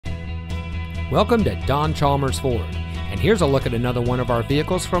Welcome to Don Chalmers Ford, and here's a look at another one of our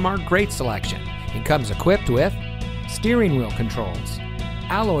vehicles from our great selection. It comes equipped with steering wheel controls,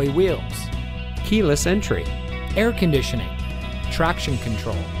 alloy wheels, keyless entry, air conditioning, traction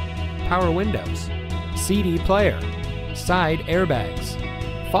control, power windows, CD player, side airbags,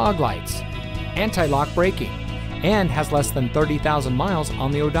 fog lights, anti-lock braking, and has less than 30,000 miles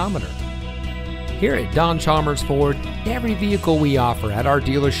on the odometer. Here at Don Chalmers Ford, every vehicle we offer at our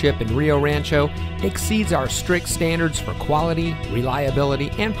dealership in Rio Rancho exceeds our strict standards for quality,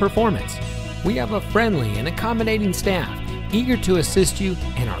 reliability, and performance. We have a friendly and accommodating staff, eager to assist you,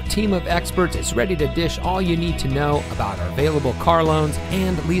 and our team of experts is ready to dish all you need to know about our available car loans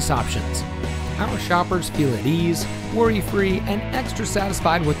and lease options. Our shoppers feel at ease, worry-free, and extra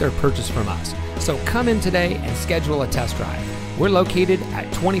satisfied with their purchase from us. So come in today and schedule a test drive. We're located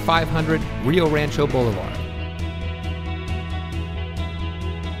at 2500 Rio Rancho Boulevard.